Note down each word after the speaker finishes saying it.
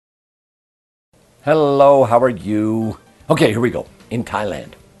Hello, how are you? Okay, here we go. In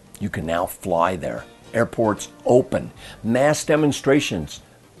Thailand, you can now fly there. Airports open. Mass demonstrations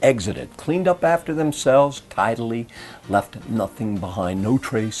exited, cleaned up after themselves tidily, left nothing behind, no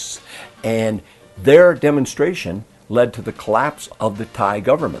trace. And their demonstration led to the collapse of the Thai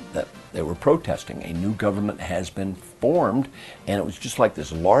government that they were protesting. A new government has been formed, and it was just like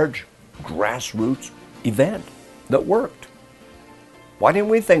this large grassroots event that worked. Why didn't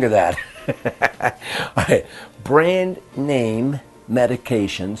we think of that? All right. Brand name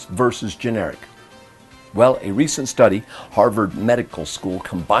medications versus generic. Well, a recent study, Harvard Medical School,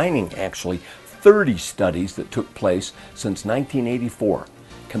 combining actually 30 studies that took place since 1984,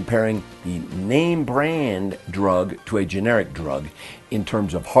 comparing the name brand drug to a generic drug in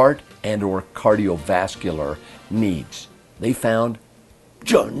terms of heart and or cardiovascular needs. They found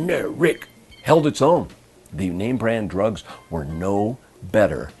generic held its own. The name brand drugs were no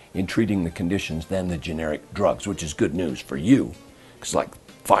better in treating the conditions than the generic drugs, which is good news for you. It's like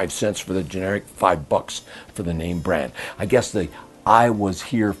 5 cents for the generic, $5 for the name brand. I guess the I was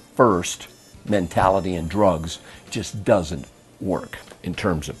here first mentality in drugs just doesn't work in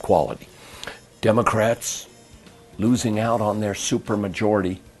terms of quality. Democrats losing out on their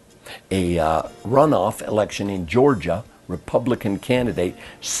supermajority. A runoff election in Georgia, Republican candidate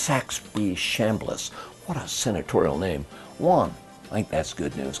Saxby Chambliss. What a senatorial name. Won. I think that's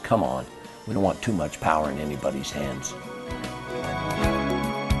good news. Come on. We don't want too much power in anybody's hands.